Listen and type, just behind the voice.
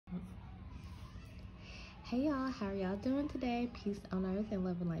Hey y'all, how are y'all doing today? Peace on earth and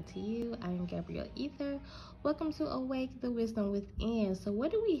love and light to you. I am Gabrielle Ether. Welcome to Awake the Wisdom Within. So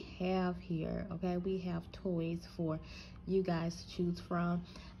what do we have here? Okay, we have toys for you guys to choose from.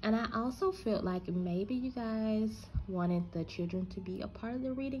 And I also felt like maybe you guys wanted the children to be a part of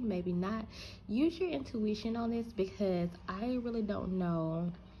the reading, maybe not. Use your intuition on this because I really don't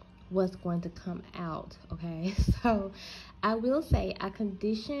know what's going to come out. Okay, so I will say I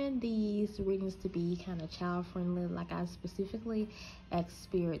condition these readings to be kind of child friendly. Like I specifically asked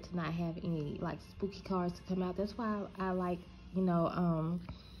Spirit to not have any like spooky cards to come out. That's why I like,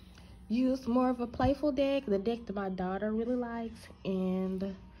 use more of a playful deck, the deck that my daughter really likes.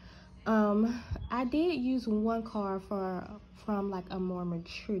 And I did use one card from like a more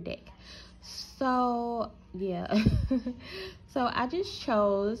mature deck. So yeah. So I just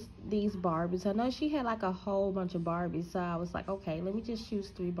chose these Barbies. I know she had like a whole bunch of Barbies, so I was like, okay, let me just choose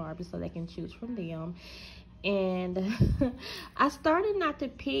 3 Barbies so they can choose from them. And I started not to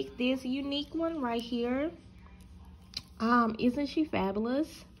pick this unique one right here. Isn't she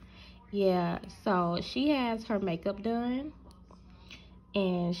fabulous? Yeah, so she has her makeup done,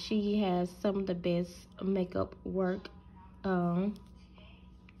 and she has some of the best makeup work,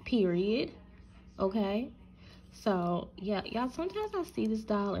 period. Okay, so yeah, y'all, sometimes I see this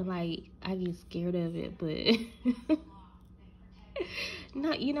doll and like I get scared of it, but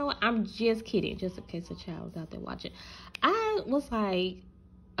no, you know what, I'm just kidding, just in case a child was out there watching. I was like,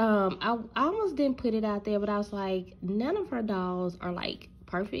 I almost didn't put it out there, but I was like, none of her dolls are like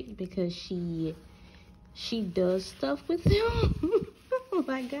perfect because she does stuff with them. Oh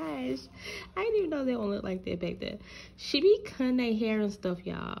my gosh, I didn't even know they would look like that back then. She be cutting their hair and stuff,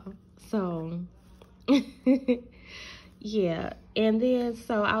 y'all. So yeah, and then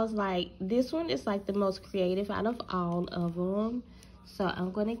so I was like, this one is like the most creative out of all of them, so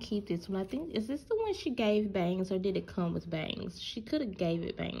I'm gonna keep this one. I think, is this the one she gave bangs, or did it come with bangs? She could have gave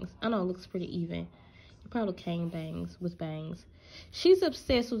it bangs. I know it looks pretty even. It probably came with bangs. She's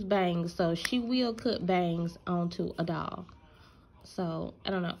obsessed with bangs, so she will cut bangs onto a doll. So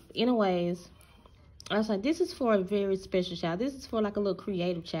I don't know. Anyways, I was like, this is for a very special child. This is for like a little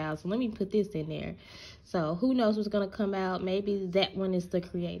creative child. So let me put this in there. So who knows what's going to come out. Maybe that one is the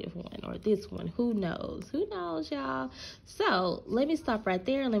creative one, or this one. Who knows? Who knows, y'all? So let me stop right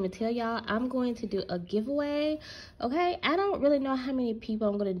there and let me tell y'all, I'm going to do a giveaway. Okay, I don't really know how many people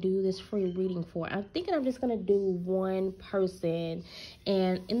I'm going to do this free reading for. I'm thinking I'm just going to do one person.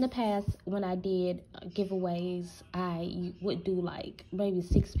 And in the past, when I did giveaways, I would do like maybe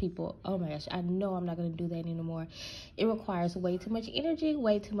 6 people. Oh my gosh, I know I'm not going to do that anymore. It requires way too much energy,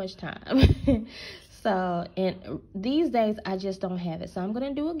 way too much time. So, and these days I just don't have it. So I'm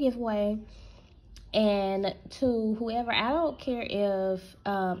going to do a giveaway. And to whoever, I don't care if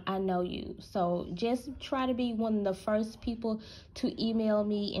I know you. So just try to be one of the first people to email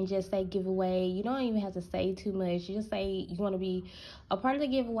me and just say giveaway. You don't even have to say too much. You just say you want to be a part of the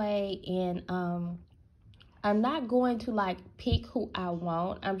giveaway. And I'm not going to like pick who I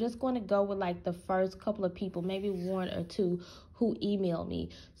want. I'm just going to go with like the first couple of people, maybe 1 or 2 who email me.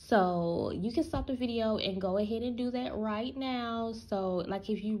 So you can stop the video and go ahead and do that right now. So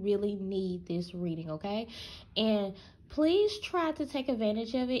like if you really need this reading, okay? And please try to take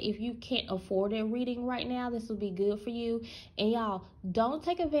advantage of it. If you can't afford a reading right now, this will be good for you. And y'all, don't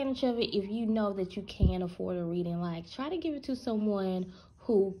take advantage of it if you know that you can afford a reading. Like, try to give it to someone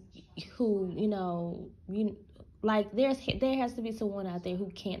who you know, like there has to be someone out there who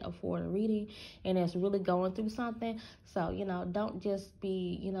can't afford a reading and is really going through something. So, you know, don't just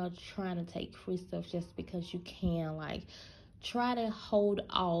be, you know, trying to take free stuff just because you can. Like, try to hold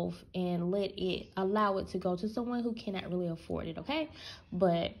off and allow it to go to someone who cannot really afford it, okay?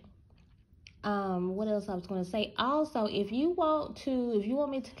 But what else I was going to say? Also, if you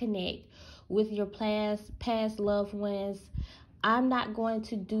want me to connect with your past loved ones, I'm not going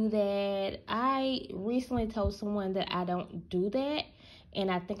to do that. I recently told someone that I don't do that,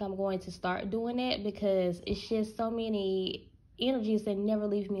 and I think I'm going to start doing that because it's just so many energies that never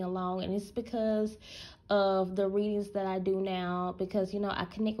leave me alone. And it's because of the readings that I do now, because, you know, I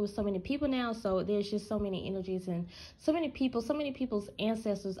connect with so many people now, so there's just so many energies and so many people's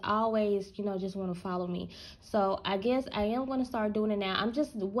ancestors always, you know, just want to follow me. So I guess I am going to start doing it now.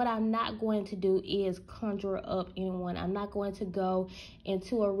 What I'm not going to do is conjure up anyone. I'm not going to go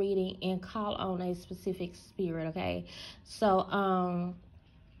into a reading and call on a specific spirit, okay? So hold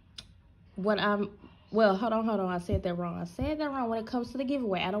on, I said that wrong. When it comes to the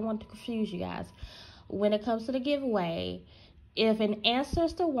giveaway, I don't want to confuse you guys. When it comes to the giveaway, if an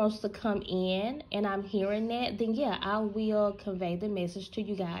ancestor wants to come in and I'm hearing that, then yeah, I will convey the message to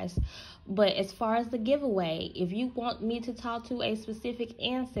you guys. But as far as the giveaway, if you want me to talk to a specific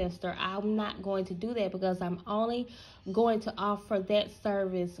ancestor, I'm not going to do that, because I'm only going to offer that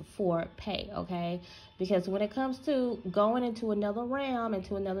service for pay, okay? Because when it comes to going into another realm,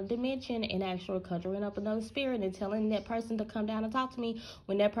 into another dimension, and actually conjuring up another spirit and telling that person to come down and talk to me,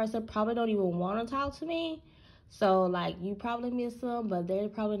 when that person probably don't even want to talk to me, so, like, you probably miss them, but they're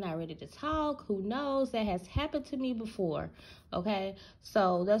probably not ready to talk. Who knows? That has happened to me before, okay?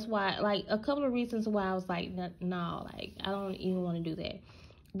 So, that's why, like, a couple of reasons why I was like, no, like, I don't even want to do that.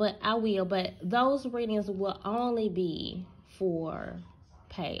 But I will. But those readings will only be for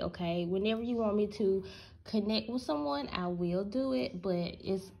pay, okay? Whenever you want me to connect with someone, I will do it. But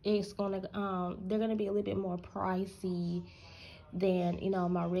it's going to, they're going to be a little bit more pricey than, you know,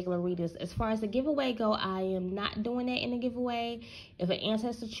 my regular readers. As far as the giveaway go, I am not doing that in the giveaway. If an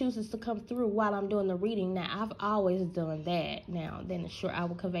ancestor chooses to come through while I'm doing the reading, now I've always done that. Now then, sure, I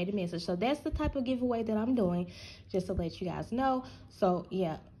will convey the message. So that's the type of giveaway that I'm doing, just to let you guys know. So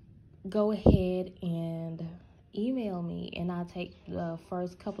yeah, go ahead and email me, and I'll take the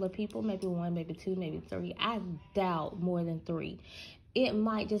first couple of people, maybe one, maybe two, maybe three. I doubt more than three. It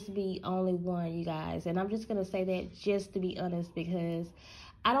might just be only one, you guys. And I'm just going to say that just to be honest, because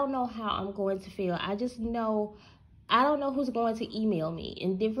I don't know how I'm going to feel. I just know, I don't know who's going to email me.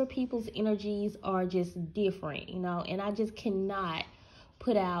 And different people's energies are just different, you know. And I just cannot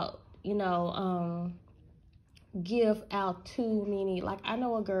put out, you know, give out too many. Like, I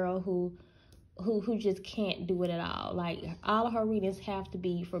know a girl who just can't do it at all. Like, all of her readings have to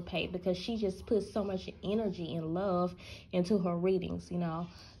be for pay, because she just puts so much energy and love into her readings, you know.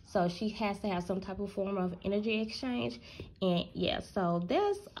 So she has to have some type of form of energy exchange. And yeah, so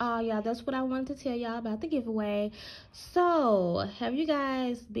that's all, y'all. That's what I wanted to tell y'all about the giveaway. So have you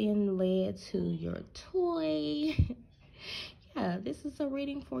guys been led to your toy? Yeah, this is a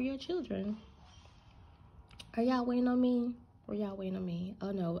reading for your children. Are y'all waiting on me? Or y'all waiting on me?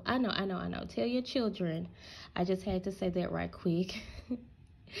 Oh no, I know. Tell your children. I just had to say that right quick.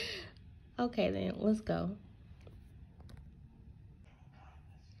 Okay then, let's go.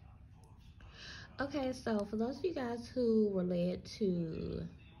 Okay, so for those of you guys who were led to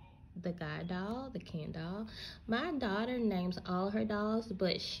the guide doll, the Ken doll, my daughter names all her dolls,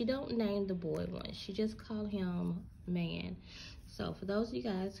 but she don't name the boy one. She just called him Man. So for those of you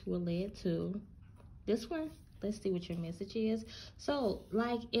guys who were led to this one, let's see what your message is. So,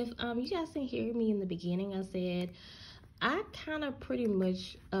 like, if you guys didn't hear me in the beginning, I said I kind of pretty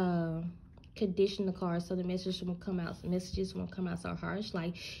much condition the cards so the messages won't come out so harsh.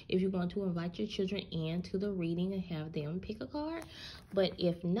 Like, if you want to invite your children into the reading and have them pick a card, but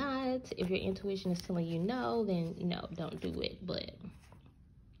if not, if your intuition is telling you no, then, you know, don't do it. But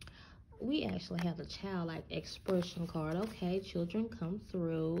we actually have the childlike expression card. Okay, children, come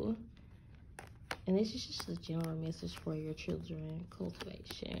through. And this is just a general message for your children: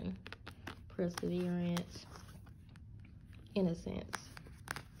 cultivation, perseverance, innocence.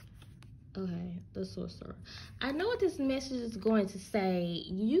 Okay, the sorcerer. I know what this message is going to say.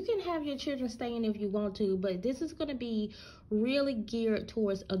 You can have your children stay in if you want to, but this is going to be really geared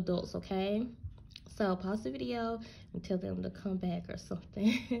towards adults, okay? So pause the video and tell them to come back or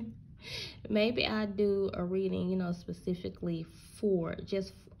something. Maybe I do a reading, you know, specifically for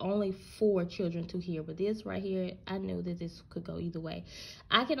just only for children to hear. But this right here, I knew that this could go either way.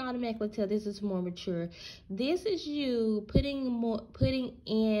 I can automatically tell this is more mature. This is you putting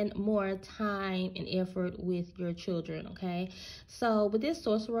in more time and effort with your children, okay? So with this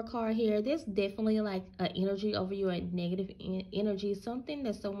sorcerer card here, there's definitely like an energy over you, a negative energy, something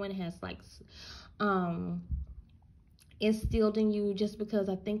that someone has like instilled in you, just because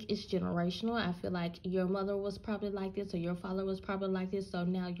I think it's generational. I feel like your mother was probably like this, or your father was probably like this, so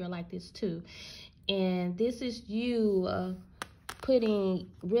now you're like this too. And this is you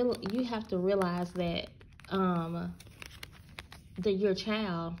you have to realize that your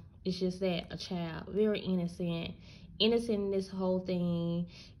child is just that, a child, very innocent in this whole thing,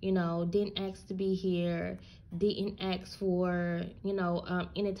 you know, didn't ask to be here, didn't ask for, you know,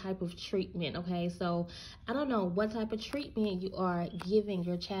 any type of treatment, okay? So I don't know what type of treatment you are giving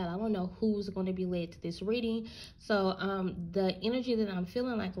your child. I don't know who's going to be led to this reading. So the energy that I'm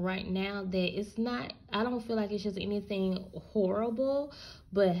feeling like right now, that it's not, I don't feel like it's just anything horrible,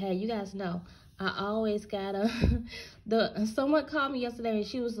 but hey, you guys know I always gotta someone called me yesterday and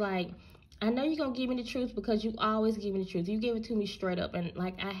she was like, I know you're gonna give me the truth because you always give me the truth. You give it to me straight up, and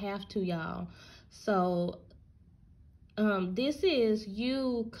like I have to, y'all. So this is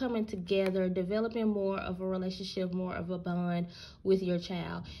you coming together, developing more of a relationship, more of a bond with your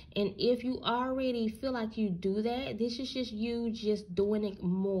child. And if you already feel like you do that, this is just you just doing it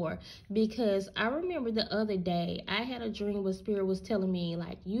more. Because I remember the other day, I had a dream where Spirit was telling me,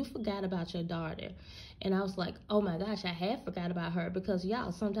 like, you forgot about your daughter. And I was like, oh my gosh, I had forgot about her. Because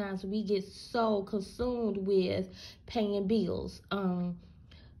y'all, sometimes we get so consumed with paying bills,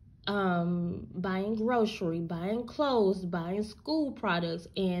 buying grocery, buying clothes, buying school products,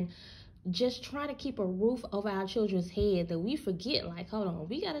 and just trying to keep a roof over our children's head that we forget, like, hold on,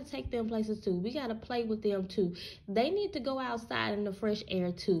 we got to take them places too. We got to play with them too. They need to go outside in the fresh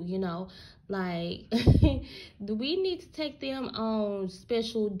air too, you know. Like, we need to take them on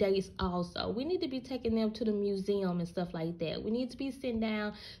special dates also. We need to be taking them to the museum and stuff like that. We need to be sitting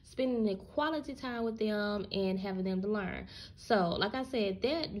down, spending the quality time with them and having them to learn. So, like I said,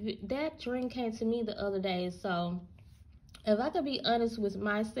 that dream came to me the other day. So, if I could be honest with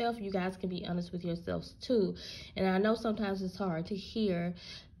myself, you guys can be honest with yourselves too. And I know sometimes it's hard to hear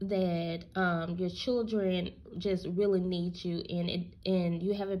that your children just really need you, and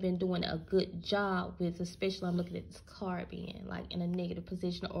you haven't been doing a good job with, especially I'm looking at this card being like in a negative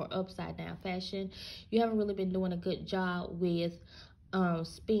position or upside down fashion. You haven't really been doing a good job with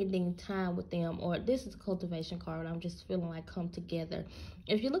spending time with them. Or this is a cultivation card. I'm just feeling like come together.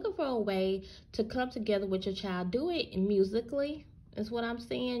 If you're looking for a way to come together with your child, do it musically is what I'm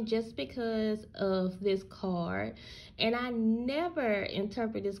saying, just because of this card. And I never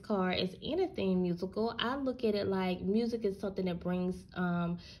interpret this card as anything musical. I look at it like music is something that brings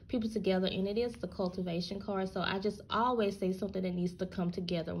people together, and it is the cultivation card. So I just always say something that needs to come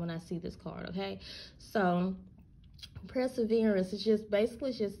together when I see this card, okay? So perseverance is just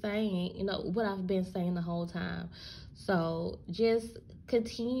basically just saying, you know, what I've been saying the whole time. So just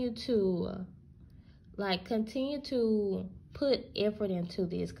continue to put effort into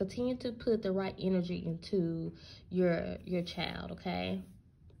this. Continue to put the right energy into your child, okay?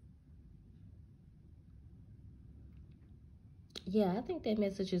 Yeah, I think that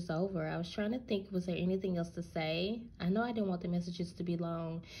message is over. I was trying to think, was there anything else to say? I know I didn't want the messages to be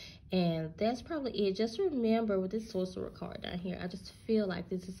long, and that's probably it. Just remember with this sorcerer card down here, I just feel like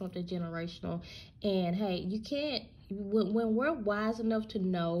this is something generational. And hey, you can't, when we're wise enough to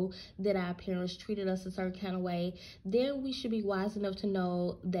know that our parents treated us a certain kind of way, then we should be wise enough to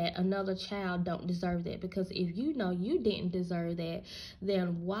know that another child don't deserve that. Because if you know you didn't deserve that,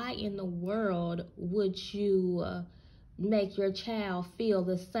 then why in the world would you make your child feel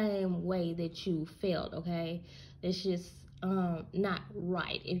the same way that you felt, okay? It's just not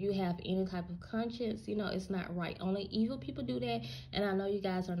right. If you have any type of conscience, you know, it's not right. Only evil people do that, and I know you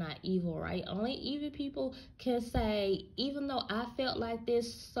guys are not evil, right? Only evil people can say, even though I felt like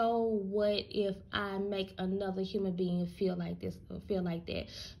this, so what if I make another human being feel like this or feel like that?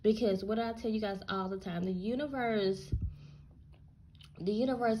 Because what I tell you guys all the time, the universe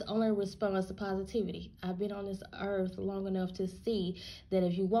only responds to positivity. I've been on this earth long enough to see that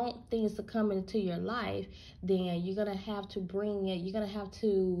if you want things to come into your life, then you're going to have to bring it, you're going to have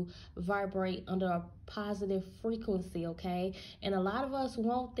to vibrate under a positive frequency, okay? And a lot of us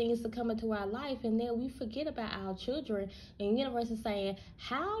want things to come into our life, and then we forget about our children. And the universe is saying,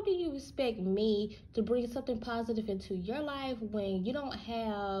 how do you expect me to bring something positive into your life when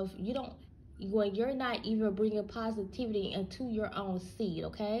when you're not even bringing positivity into your own seed,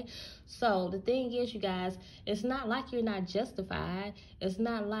 okay? So the thing is, you guys, it's not like you're not justified. It's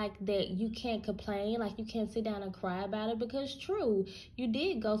not like that you can't complain, like you can't sit down and cry about it, because true, you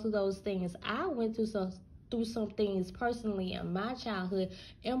did go through those things. I went through some things personally in my childhood,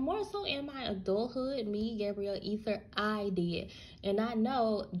 and more so in my adulthood. Me, Gabrielle Ether, I did. And I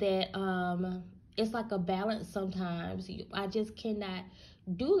know that it's like a balance sometimes. I just cannot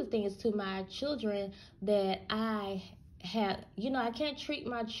do the things to my children that I have, you know, I can't treat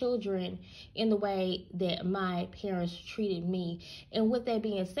my children in the way that my parents treated me. And with that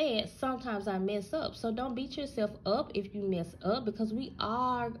being said, sometimes I mess up. So don't beat yourself up if you mess up, because we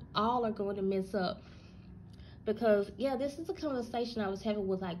all are going to mess up. Because yeah, this is a conversation I was having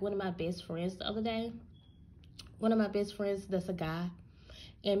with like one of my best friends the other day. One of my best friends that's a guy.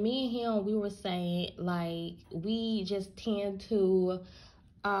 And me and him, we were saying, like, we just tend to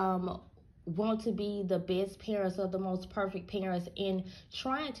want to be the best parents or the most perfect parents. And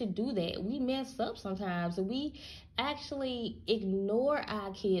trying to do that, we mess up sometimes. We actually ignore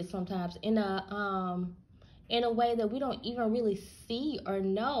our kids sometimes in a way that we don't even really see or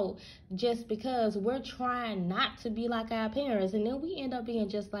know, just because we're trying not to be like our parents, and then we end up being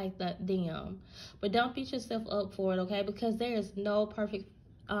just like them. But don't beat yourself up for it, okay? Because there is no perfect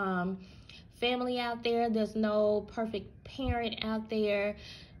family out there. There's no perfect parent out there.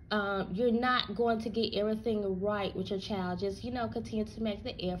 You're not going to get everything right with your child. Just, you know, continue to make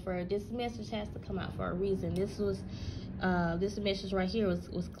the effort. This message has to come out for a reason. This message right here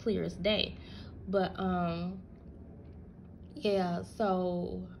was clear as day. But yeah,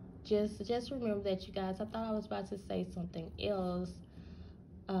 so just remember that, you guys. I thought I was about to say something else.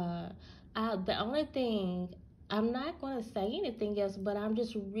 The only thing, I'm not going to say anything else, but I'm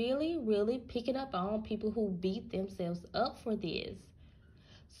just really, really picking up on people who beat themselves up for this.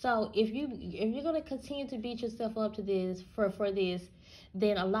 So if you're gonna continue to beat yourself up to this for this,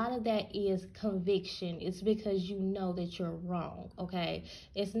 then a lot of that is conviction. It's because you know that you're wrong. Okay,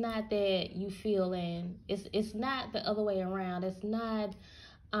 it's not that you feeling. It's not the other way around. It's not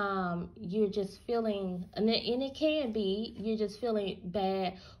you're just feeling, and it can be you're just feeling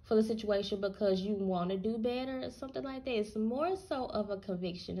bad for the situation because you want to do better or something like that. It's more so of a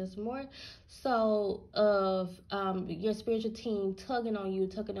conviction. It's more so of your spiritual team tugging on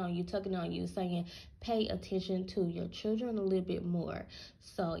you, saying pay attention to your children a little bit more.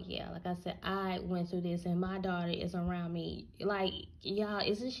 So yeah, like I said, I went through this, and my daughter is around me. Like, y'all,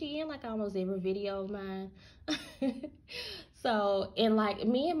 isn't she in like almost every video of mine? So, and like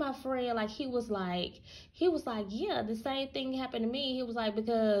me and my friend, like he was like, yeah, the same thing happened to me. He was like,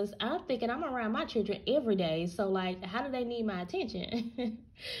 because I'm thinking I'm around my children every day, so like, how do they need my attention?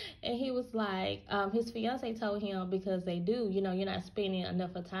 And he was like, his fiance told him, because they do, you know, you're not spending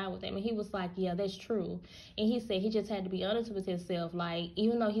enough of time with them. And he was like, yeah, that's true. And he said he just had to be honest with himself. Like,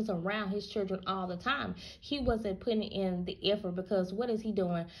 even though he's around his children all the time, he wasn't putting in the effort, because what is he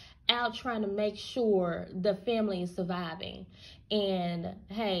doing? Out trying to make sure the family is surviving. And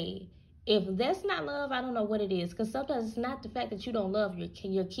hey, if that's not love, I don't know what it is. Because sometimes it's not the fact that you don't love your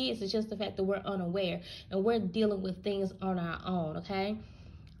kids. It's just the fact that we're unaware and we're dealing with things on our own. Okay,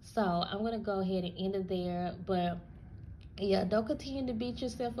 so I'm going to go ahead and end it there. But yeah, don't continue to beat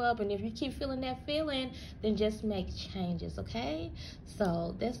yourself up. And if you keep feeling that feeling, then just make changes. Okay,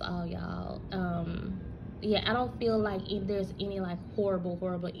 so that's all, y'all. Yeah, I don't feel like there's any like horrible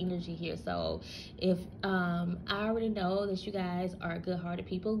energy here. So if I already know that you guys are good-hearted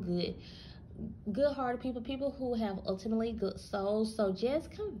people, good-hearted people who have ultimately good souls. So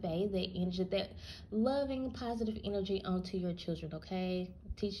just convey that energy, that loving, positive energy onto your children. Okay,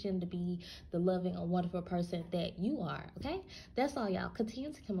 teach them to be the loving and wonderful person that you are. Okay, that's all, y'all.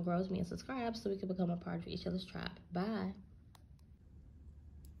 Continue to come and grow with me and subscribe so we can become a part of each other's tribe. Bye.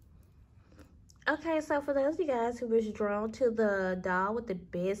 Okay, so for those of you guys who was drawn to the doll with the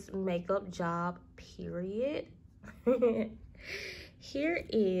best makeup job, period, here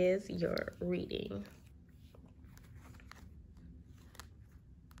is your reading.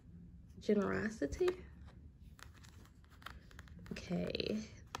 Generosity. Okay,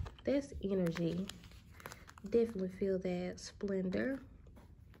 that's energy. Definitely feel that splendor.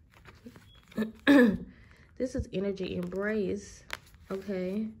 This is energy. Embrace.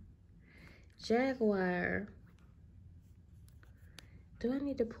 Okay. Jaguar. Do I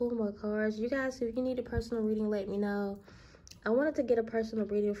need to pull more cards? You guys, if you need a personal reading, let me know. I wanted to get a personal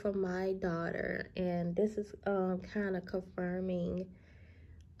reading for my daughter, and this is kind of confirming.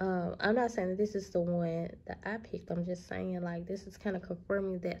 I'm not saying that this is the one that I picked. I'm just saying, like, this is kind of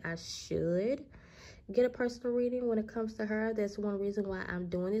confirming that I should get a personal reading when it comes to her. That's one reason why I'm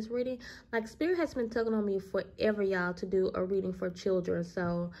doing this reading. Like, Spirit has been tugging on me forever, y'all, to do a reading for children.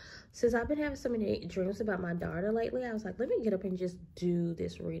 So since I've been having so many dreams about my daughter lately, I was like, let me get up and just do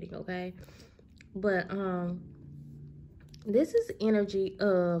this reading. Okay, but this is energy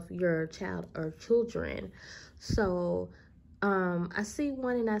of your child or children. So I see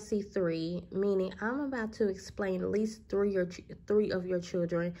 1 and I see 3, meaning I'm about to explain at least three of your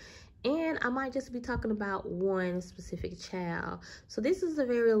children. And I might just be talking about one specific child. So this is a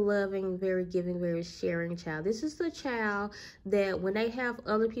very loving, very giving, very sharing child. This is the child that when they have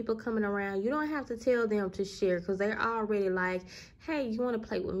other people coming around, you don't have to tell them to share, because they're already like, hey, you want to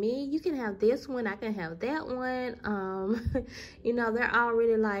play with me? You can have this one. I can have that one. You know, they're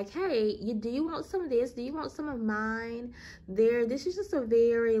already like, hey, do you want some of this? Do you want some of mine? This is just a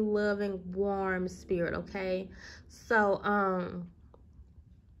very loving, warm spirit, okay? So,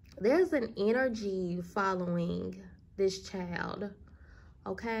 there's an energy following this child,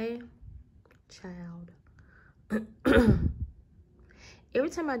 okay? Child. Every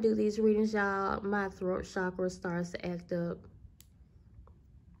time I do these readings, y'all, my throat chakra starts to act up.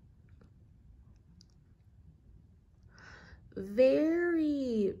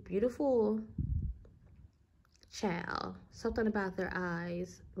 Very beautiful child. Something about their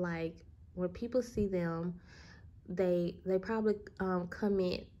eyes, like when people see them, they probably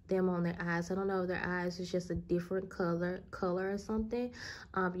comment them on their eyes. I don't know if their eyes is just a different color or something,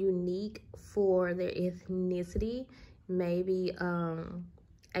 unique for their ethnicity. Maybe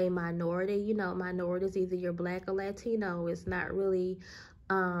a minority. You know, minorities, either you're black or Latino. It's not really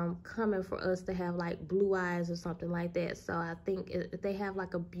coming for us to have like blue eyes or something like that. So I think they have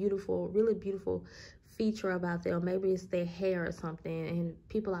like a beautiful, really beautiful feature about them. Maybe it's their hair or something. And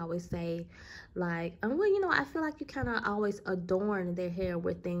people always say like, well, you know, I feel like you kind of always adorn their hair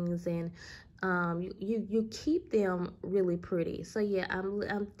with things, and you keep them really pretty. So yeah,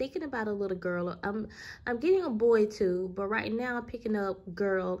 I'm thinking about a little girl. I'm getting a boy too, but right now I'm picking up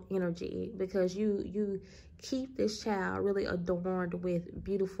girl energy, because you keep this child really adorned with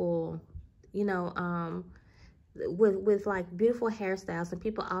beautiful, you know, with like beautiful hairstyles, and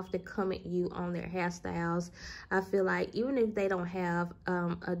people often comment you on their hairstyles. I feel like even if they don't have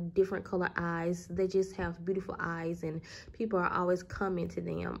a different color eyes, they just have beautiful eyes, and people are always commenting to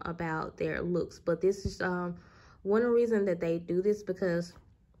them about their looks. But this is one reason that they do this, because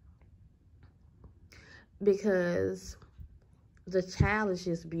the child is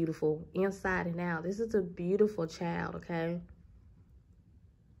just beautiful inside and out. This is a beautiful child, okay?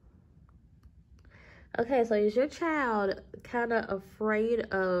 Okay, so is your child kind of afraid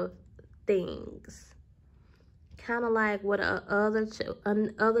of things? Kind of like what other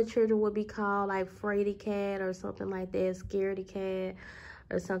children would be called, like fraidy cat or something like that, scaredy cat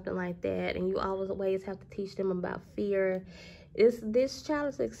or something like that. And you always have to teach them about fear. This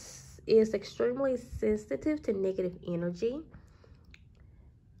child is extremely sensitive to negative energy.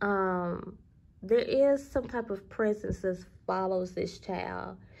 There is some type of presence that follows this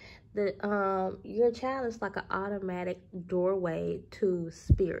child. Your child is like an automatic doorway to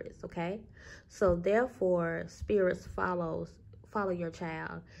spirits, okay? So therefore, spirits follow your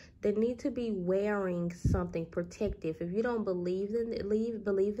child. They need to be wearing something protective. If you don't believe in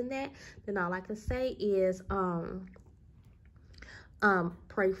that, then all I can say is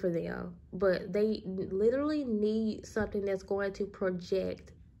pray for them. But they literally need something that's going to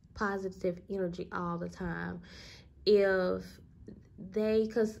project positive energy all the time.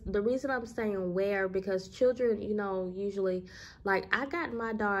 Because the reason I'm saying wear, because children, you know, usually, like I got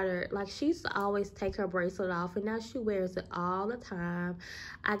my daughter, like she used to always take her bracelet off, and now she wears it all the time.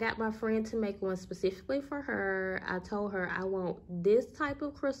 I got my friend to make one specifically for her. I told her I want this type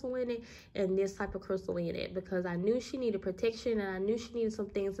of crystal in it and this type of crystal in it, because I knew she needed protection, and I knew she needed some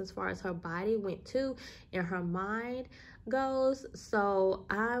things as far as her body went too, and her mind goes. So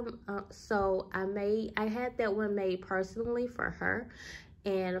I had that one made personally for her,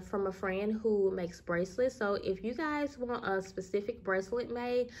 and from a friend who makes bracelets. So if you guys want a specific bracelet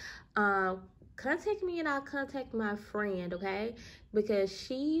made, contact me and I'll contact my friend, okay? Because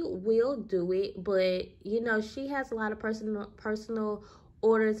she will do it, but you know, she has a lot of personal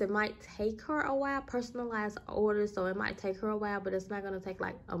orders. It might take her a while, personalized orders, so it might take her a while, but it's not going to take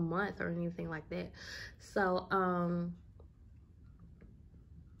like a month or anything like that. So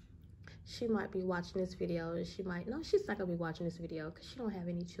she might be watching this video, and she's not gonna be watching this video because she don't have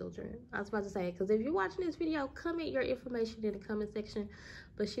any children. I was about to say, because if you're watching this video, comment your information in the comment section,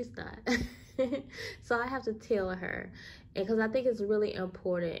 but she's not. So I have to tell her, and because I think it's really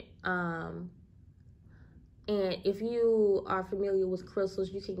important. And if you are familiar with crystals,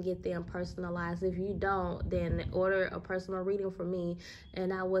 you can get them personalized. If you don't, then order a personal reading from me,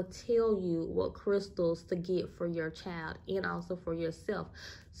 and I will tell you what crystals to get for your child and also for yourself.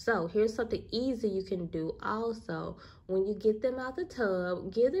 So here's something easy you can do also. When you get them out the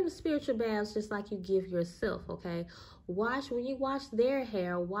tub, give them spiritual baths just like you give yourself, okay? When you wash their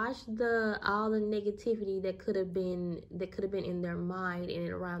hair, wash all the negativity that could have been in their mind and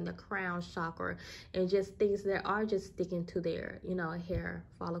around the crown chakra, and just things that are just sticking to their, you know, hair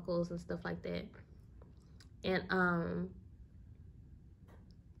follicles and stuff like that. And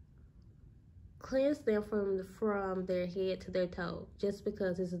cleanse them from their head to their toe, just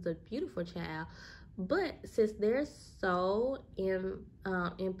because this is a beautiful child. But since they're so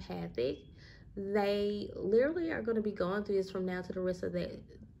empathic, they literally are going to be going through this from now to the rest of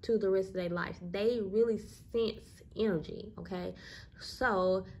their life. They really sense energy, okay?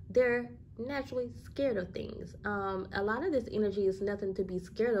 So they're naturally scared of things. A lot of this energy is nothing to be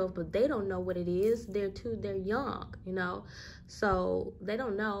scared of, but they don't know what it is. They're young, you know, so they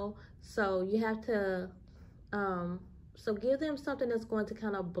don't know. So you have to so give them something that's going to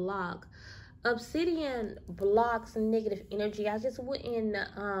kind of block. Obsidian blocks negative energy. I just went in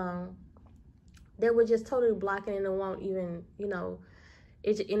they were just totally blocking it, and it won't even, you know,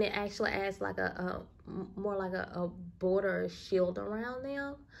 it actually adds like more like a border shield around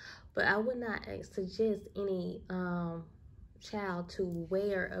them. But I would not suggest any child to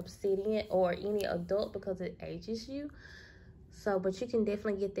wear obsidian, or any adult, because it ages you. So, but you can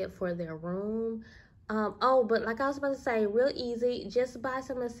definitely get that for their room. Oh, but like I was about to say, real easy. Just buy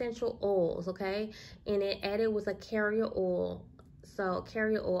some essential oils, okay? And then add it with a carrier oil. So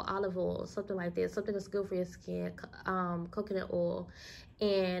carrier oil, olive oil, something like that. Something that's good for your skin. Coconut oil.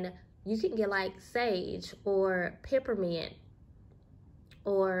 And you can get like sage or peppermint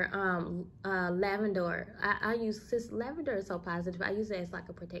or lavender. I use, since lavender is so positive, I use it as like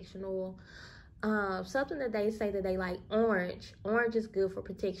a protection oil. Something that they say that they like, orange is good for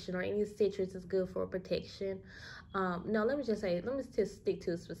protection, or any citrus is good for protection. No, let me just stick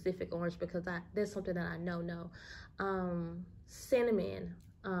to a specific orange, because that's something that I know. Cinnamon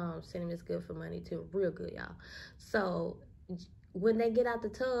is good for money too, real good, y'all. So when they get out the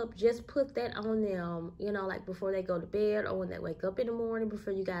tub, just put that on them, you know, like before they go to bed, or when they wake up in the morning,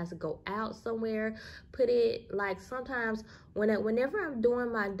 before you guys go out somewhere. Put it, like, sometimes whenever I'm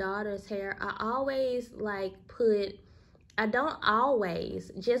doing my daughter's hair, I always like I don't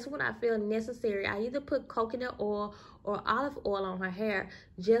always, just when I feel necessary, I either put coconut oil or olive oil on her hair,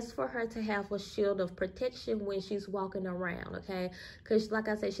 just for her to have a shield of protection when she's walking around, okay? Because like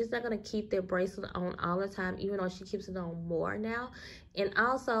I said, she's not going to keep that bracelet on all the time, even though she keeps it on more now. And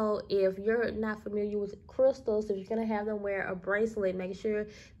also, if you're not familiar with crystals, if you're going to have them wear a bracelet, make sure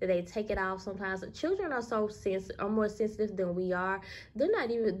that they take it off. Sometimes children are so sensitive, are more sensitive than we are. They're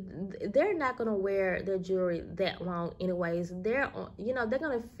not going to wear their jewelry that long anyways. They're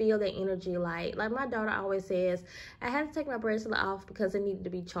going to feel the energy. Like my daughter always says, I had to take my bracelet off because it needed to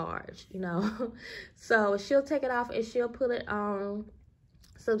be charged, you know. So she'll take it off and she'll put it on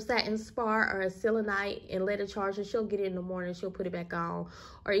some satin spar or a selenite and let it charge, and she'll get it in the morning, she'll put it back on,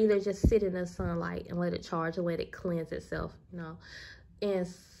 or either just sit in the sunlight and let it charge and let it cleanse itself, you know. And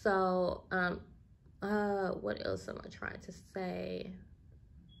so what else am I trying to say?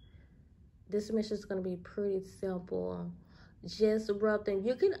 This mission is going to be pretty simple. Just rub them.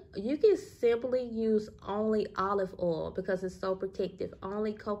 You can simply use only olive oil because it's so protective.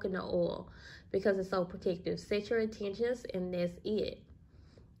 Only coconut oil because it's so protective. Set your intentions, and that's it.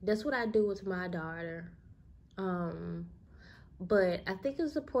 That's what I do with my daughter. But I think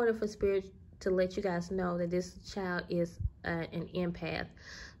it's important for Spirit to let you guys know that this child is an empath.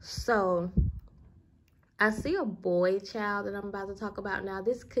 So I see a boy child that I'm about to talk about now.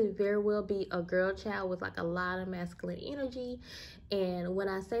 This could very well be a girl child with like a lot of masculine energy. And when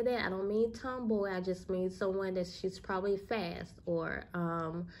I say that, I don't mean tomboy. I just mean someone that she's probably fast, or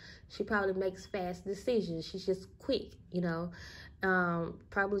she probably makes fast decisions. She's just quick, you know.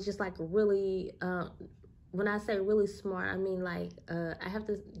 Probably just like really, when I say really smart, I mean like I have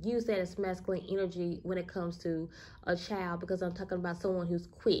to use that as masculine energy when it comes to a child, because I'm talking about someone who's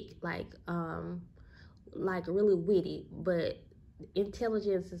quick, like really witty. But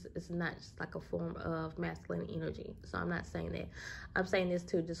intelligence is not just like a form of masculine energy. So I'm not saying that. I'm saying this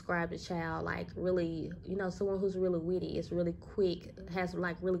to describe the child, like really, you know, someone who's really witty, is really quick, has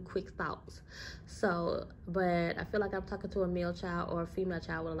like really quick thoughts. So, but I feel like I'm talking to a male child or a female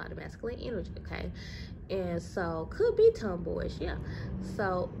child with a lot of masculine energy, okay? And so could be tomboyish, yeah.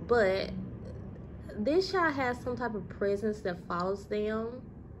 So, but this child has some type of presence that follows them.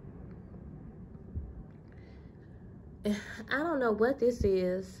 I don't know what this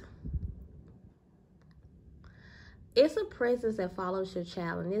is. It's a presence that follows your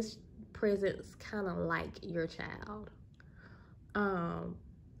child, and this presence kind of like your child.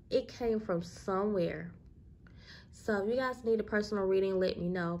 It came from somewhere. So if you guys need a personal reading, let me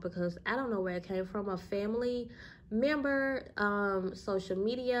know, because I don't know where it came from. A family member, social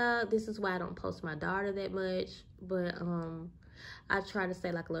media. This is why I don't post my daughter that much, but I try to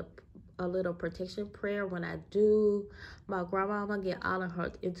say like a little protection prayer when I do. My grandmama get all of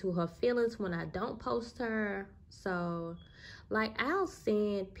her into her feelings when I don't post her. So like I'll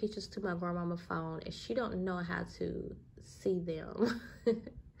send pictures to my grandmama's phone and she don't know how to see them.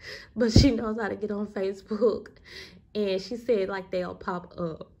 But she knows how to get on Facebook, and she said like they'll pop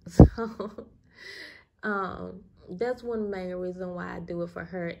up. So that's one main reason why I do it for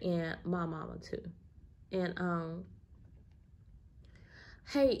her and my mama too. And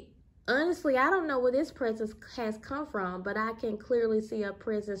hey, honestly, I don't know where this presence has come from, but I can clearly see a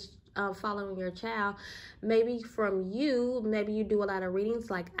presence following your child. Maybe from you. Maybe you do a lot of readings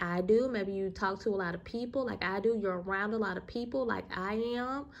like I do. Maybe you talk to a lot of people like I do. You're around a lot of people like I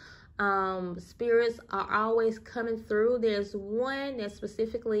am. Spirits are always coming through. There's one that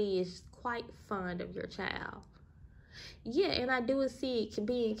specifically is quite fond of your child. Yeah, and I do see it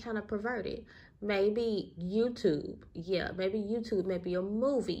being kind of perverted. maybe YouTube. Yeah, maybe YouTube, maybe a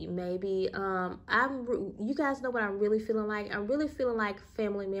movie, maybe you guys know what I'm really feeling like. I'm really feeling like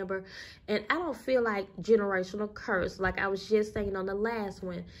family member, and I don't feel like generational curse like I was just saying on the last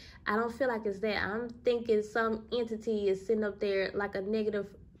one. I don't feel like it's that. I'm thinking some entity is sitting up there like a negative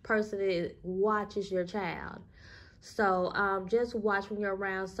person that watches your child. So just watch when you're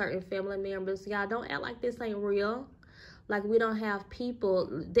around certain family members. Y'all don't act like this ain't real. Like, we don't have people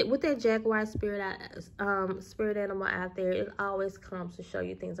that, with that Jaguar spirit animal out there. It always comes to show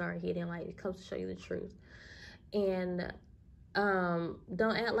you things are hidden. Like, it comes to show you the truth. And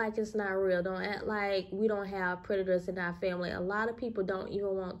don't act like it's not real. Don't act like we don't have predators in our family. A lot of people don't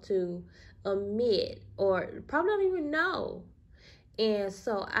even want to admit, or probably don't even know. And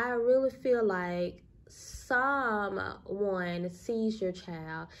so I really feel like someone sees your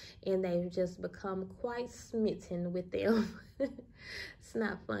child and they've just become quite smitten with them. It's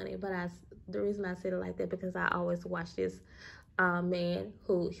not funny, but the reason I said it like that because I always watch this man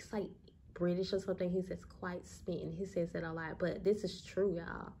who, he's like British or something. He says quite smitten. He says it a lot, but this is true,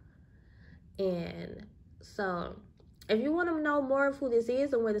 y'all. And so if you want to know more of who this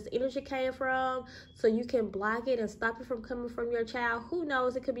is and where this energy came from, so you can block it and stop it from coming from your child, who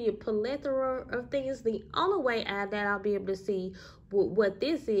knows? It could be a plethora of things. The only way that I'll be able to see what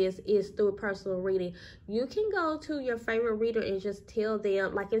this is through a personal reading. You can go to your favorite reader and just tell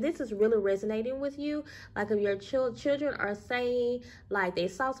them, like, if this is really resonating with you, like if your children are saying like they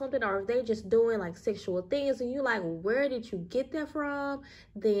saw something, or if they're just doing like sexual things and you like, where did you get that from?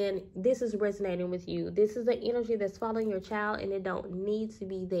 Then this is resonating with you. This is the energy that's following your child, and it don't need to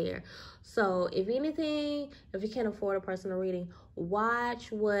be there. So if anything, if you can't afford a personal reading,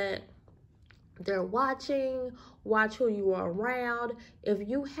 watch what they're watching, watch who you are around. If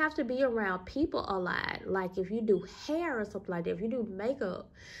you have to be around people a lot, like if you do hair or something like that, if you do makeup,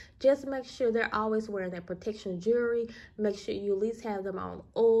 just make sure they're always wearing that protection jewelry. Make sure you at least have them on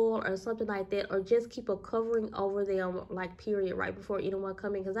oil or something like that, or just keep a covering over them, like, period, right before anyone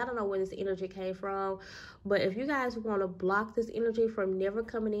coming, because I don't know where this energy came from. But if you guys want to block this energy from never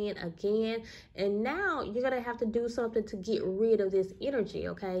coming in again, and now you're going to have to do something to get rid of this energy,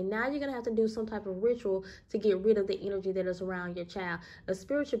 okay? Now you're going to have to do some type of ritual to get rid of the energy that is around your child. A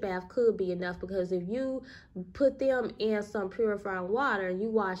spiritual bath could be enough, because if you put them in some purifying water, you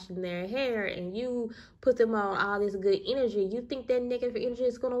wash their hair, and you put them on all this good energy, you think that negative energy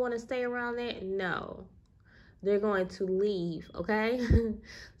is going to want to stay around there? No. They're going to leave, okay?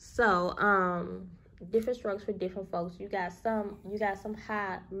 So, different strokes for different folks. You got some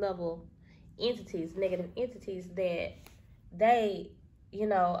high level entities, negative entities, that they,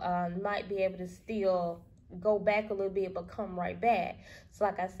 might be able to still go back a little bit but come right back. So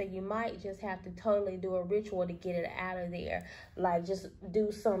like I said, you might just have to totally do a ritual to get it out of there. Like, just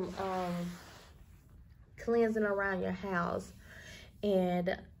do some cleansing around your house.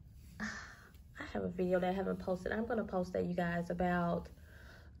 And I have a video that I haven't posted. I'm going to post that, you guys, about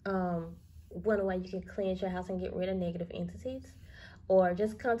one way you can cleanse your house and get rid of negative entities. Or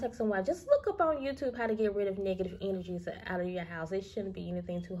just contact someone. Just look up on YouTube how to get rid of negative energies out of your house. It shouldn't be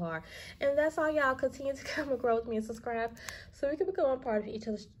anything too hard. And that's all, y'all. Continue to come and grow with me and subscribe so we can become a part of each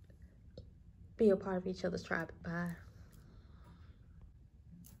other's, be a part of each other's tribe. Bye.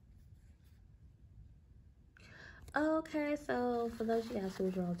 Okay, so for those of you guys who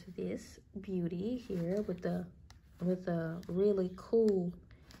are drawn to this beauty here with the really cool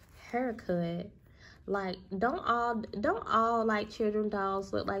haircut. Like, don't all like children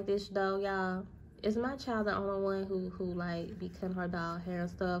dolls look like this though, y'all? Is my child the only one who like be cutting her doll hair and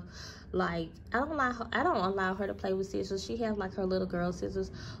stuff? Like, I don't allow her to play with scissors. She has like her little girl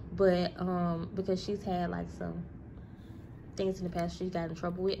scissors, but because she's had like some things in the past she got in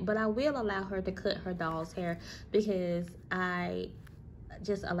trouble with. But I will allow her to cut her doll's hair, because I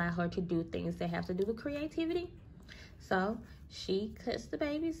just allow her to do things that have to do with creativity. So she cuts the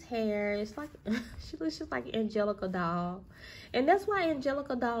baby's hair. It's like she looks just like Angelica doll, and that's why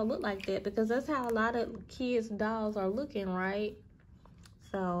Angelica doll look like that, because that's how a lot of kids' dolls are looking, right?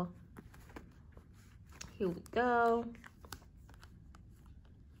 So here we go.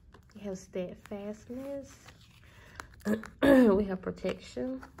 We have steadfastness. We have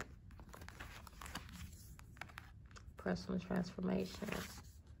protection, personal transformation,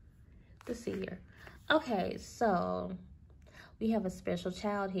 the seer. Okay, so we have a special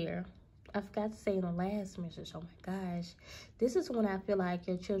child here. I forgot to say in the last message, oh my gosh, this is when I feel like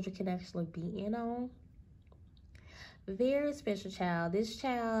your children can actually be in on. Very special child. This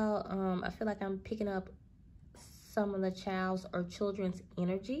child, I feel like I'm picking up some of the child's or children's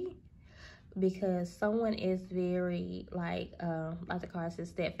energy, because someone is very, like the card says,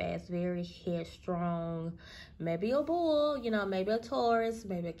 steadfast, very headstrong, maybe a bull, you know, maybe a Taurus,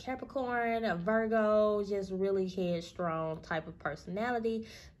 maybe a Capricorn, a Virgo, just really headstrong type of personality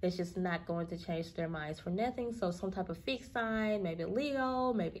that's just not going to change their minds for nothing. So some type of fixed sign, maybe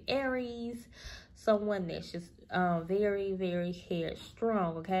Leo, maybe Aries, someone that's just very, very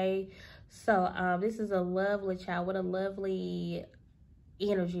headstrong, okay? So this is a lovely child. What a lovely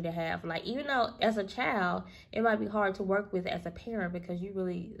energy to have. Like, even though as a child it might be hard to work with as a parent, because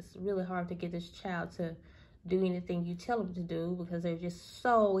it's really hard to get this child to do anything you tell them to do, because they're just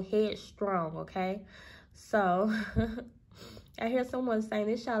so headstrong, okay? So I hear someone saying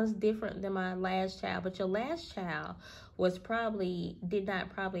this child is different than my last child, but your last child did not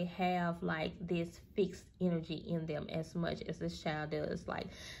probably have like this fixed energy in them as much as this child does. Like,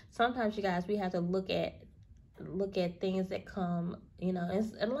 sometimes, you guys, we have to look at things that come, you know,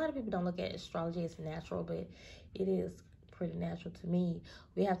 and a lot of people don't look at astrology as natural, but it is pretty natural to me.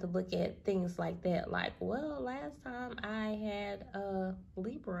 We have to look at things like that, like, well, last time I had a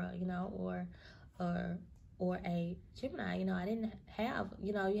Libra, you know, or a Gemini, you know, I didn't have,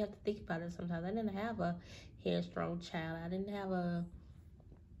 you know, you have to think about it sometimes. I didn't have a headstrong child. I didn't have a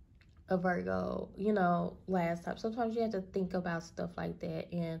Virgo, you know, last time. Sometimes you have to think about stuff like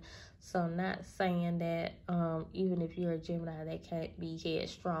that. And so, not saying that even if you're a Gemini, they can't be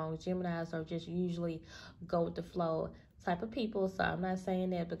headstrong. Geminis are just usually go with the flow type of people. So I'm not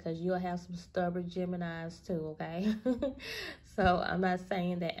saying that, because you'll have some stubborn Geminis too, okay? So I'm not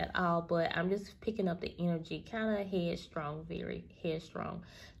saying that at all, but I'm just picking up the energy, kind of headstrong, very headstrong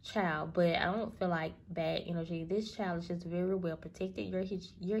child. But I don't feel like bad energy. This child is just very well protected.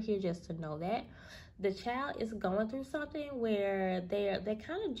 You're here just to know that the child is going through something where they're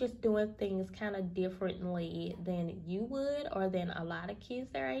kind of just doing things kind of differently than you would, or than a lot of kids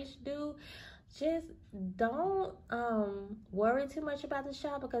their age do. Just don't worry too much about this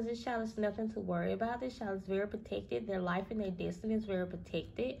child, because this child is nothing to worry about. This child is very protected. Their life and their destiny is very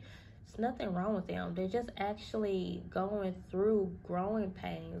protected. There's nothing wrong with them. They're just actually going through growing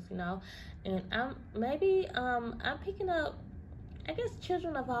pains, you know. And I'm picking up, I guess,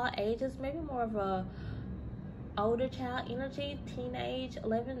 children of all ages, maybe more of a older child energy, teenage,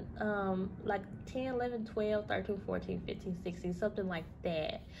 11, like 10, 11, 12, 13, 14, 15, 16, something like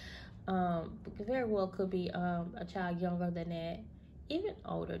that. Very well could be a child younger than that, even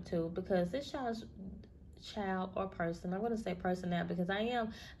older too, because this child or person, I'm going to say person now, because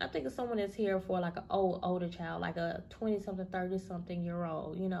I'm thinking someone is here for like an older child, like a 20-something, 30-something year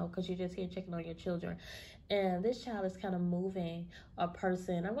old, you know, because you're just here checking on your children. And this child is kind of moving a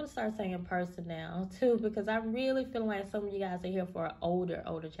person. I'm going to start saying person now too, because I'm really feeling like some of you guys are here for an older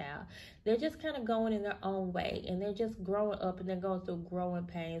child. They're just kind of going in their own way, and they're just growing up, and they're going through growing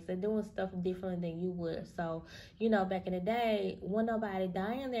pains. They're doing stuff differently than you would. So, you know, back in the day, when nobody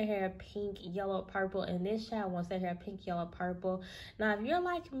dyeing their hair pink, yellow, purple, and this child wants their hair pink, yellow, purple. Now, if you're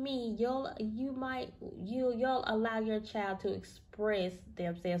like me, you'll allow your child to express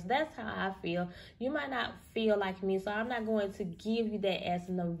themselves. That's how I feel. You might not feel like me, so I'm not going to give you that as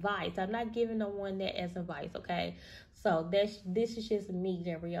an advice. I'm not giving no one that as advice, okay? So this is just me,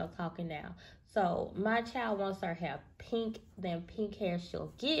 Gabrielle, talking now. So my child wants her hair pink, then pink hair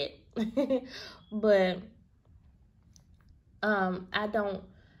she'll get. But I'm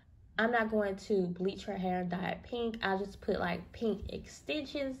not going to bleach her hair and dye it pink. I'll just put like pink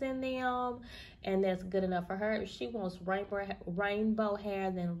extensions in them, and that's good enough for her. If she wants rainbow hair,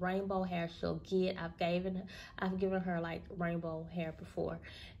 then rainbow hair she'll get. I've given her like rainbow hair before,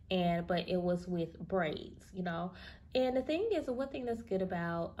 but it was with braids, you know. And the thing is, one thing that's good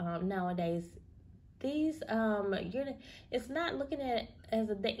about nowadays, these it's not looking at as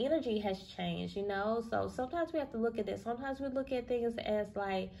the energy has changed, you know. So sometimes we have to look at this. Sometimes we look at things as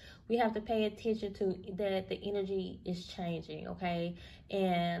like we have to pay attention to that the energy is changing, okay?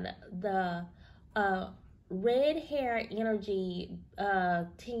 And the red hair energy 10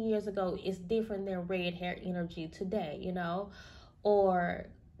 years ago is different than red hair energy today, you know. Or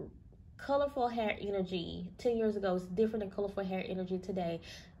colorful hair energy 10 years ago is different than colorful hair energy today.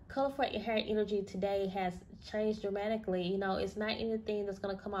 Colorful hair energy today has changed dramatically. You know, it's not anything that's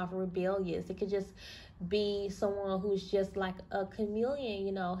going to come off rebellious. It could just be someone who's just like a chameleon,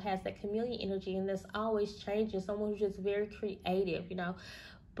 you know, has that chameleon energy, and that's always changing. Someone who's just very creative, you know.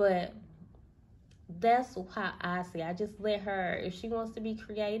 But that's how I see. I just let her, if she wants to be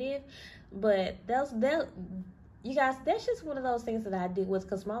creative. But you guys, that's just one of those things that I do was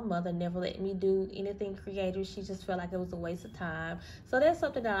because my mother never let me do anything creative. She just felt like it was a waste of time. So that's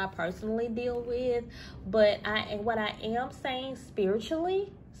something that I personally deal with. But what I am saying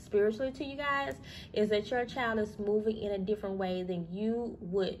spiritually spiritually to you guys, is that your child is moving in a different way than you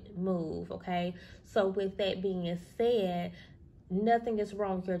would move, okay? So with that being said, nothing is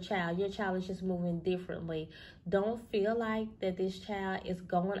wrong with your child. Your child is just moving differently. Don't feel like that this child is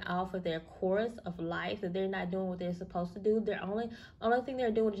going off of their course of life, that they're not doing what they're supposed to do. They're only thing they're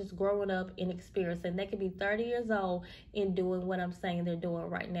doing is just growing up and experiencing. They could be 30 years old and doing what I'm saying they're doing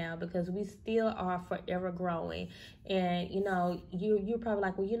right now, because we still are forever growing. And you know, you're probably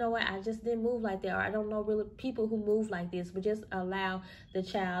like, well, you know what, I just didn't move like that, or I don't know really people who move like this. But just allow the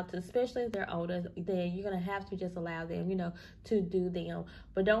child to, especially if they're older, then you're gonna have to just allow them, you know, to do them.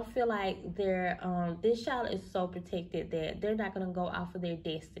 But don't feel like they're this child is so protected that they're not going to go off of their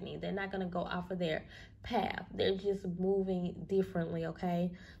destiny. They're not going to go off of their path. They're just moving differently, okay?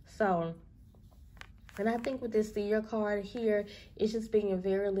 So, and I think with this seer card here, it's just being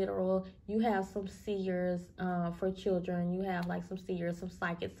very literal. You have some seers for children. You have like some seers, some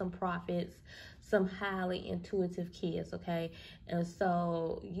psychics, some prophets, some highly intuitive kids, okay? And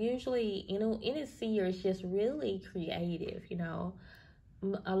so usually, you know, any seer is just really creative, you know.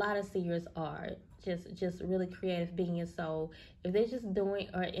 A lot of seers are just really creative beings. So if they're just doing,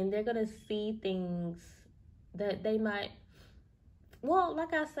 and they're gonna see things that they might, well,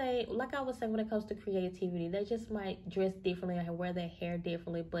 like I was saying, when it comes to creativity, they just might dress differently or wear their hair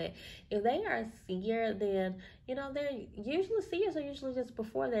differently. But if they are a seer, then, you know, seers are usually just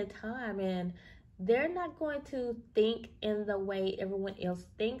before their time, and they're not going to think in the way everyone else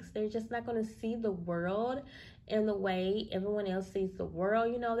thinks. They're just not going to see the world in the way everyone else sees the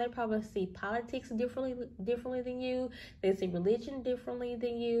world. You know, they probably see politics differently than you. They see religion differently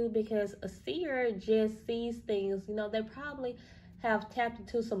than you, because a seer just sees things, you know, they probably have tapped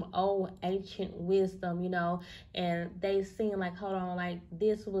into some old ancient wisdom, you know, and they've seen like, hold on, like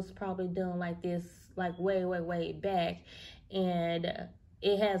this was probably done like this, like way back, and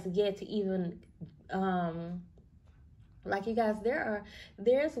it has yet to even like, you guys,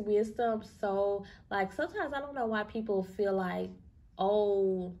 there's wisdom. So like, sometimes I don't know why people feel like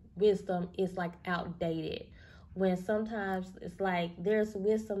old wisdom is like outdated, when sometimes it's like there's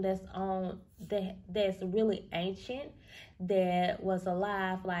wisdom that's really ancient, that was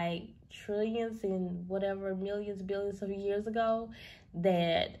alive like trillions and whatever, millions, billions of years ago,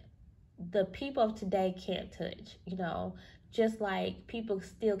 that the people of today can't touch, you know. Just like people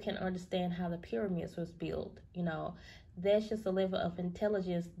still can understand how the pyramids was built, you know. That's just a level of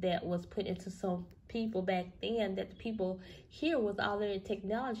intelligence that was put into some people back then, that the people here with all their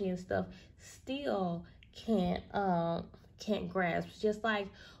technology and stuff still can't grasp. Just like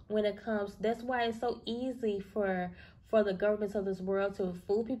when it comes, that's why it's so easy for the governments of this world to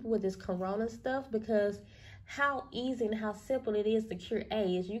fool people with this corona stuff, because how easy and how simple it is to cure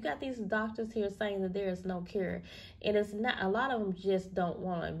AIDS. You got these doctors here saying that there is no cure, and it's not. A lot of them just don't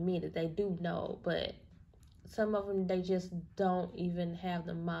want to admit it. They do know, but some of them, they just don't even have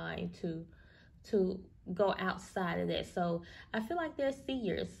the mind to go outside of that. So I feel like they're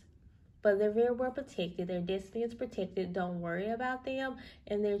seers, but they're very well protected. Their destiny is protected. Don't worry about them.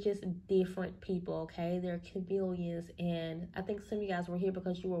 And they're just different people, okay? They're chameleons. And I think some of you guys were here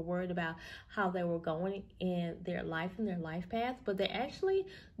because you were worried about how they were going in their life and their life path. But they're actually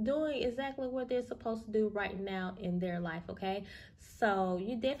doing exactly what they're supposed to do right now in their life, okay? So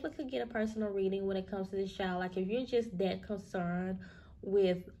you definitely could get a personal reading when it comes to this child. Like, if you're just that concerned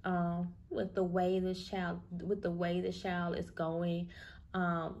with the way this child is going,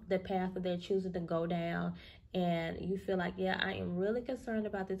 the path that they're choosing to go down, and you feel like, yeah, I am really concerned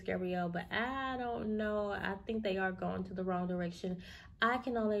about this, Gabrielle, but I don't know, I think they are going to the wrong direction, I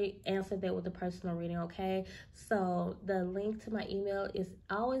can only answer that with a personal reading, okay? So the link to my email is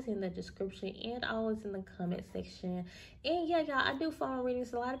always in the description and always in the comment section. And yeah, y'all, I do phone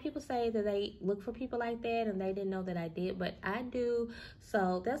readings. A lot of people say that they look for people like that and they didn't know that I did, but I do.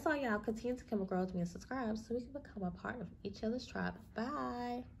 So that's all, y'all. Continue to come and grow with me and subscribe so we can become a part of each other's tribe.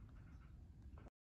 Bye.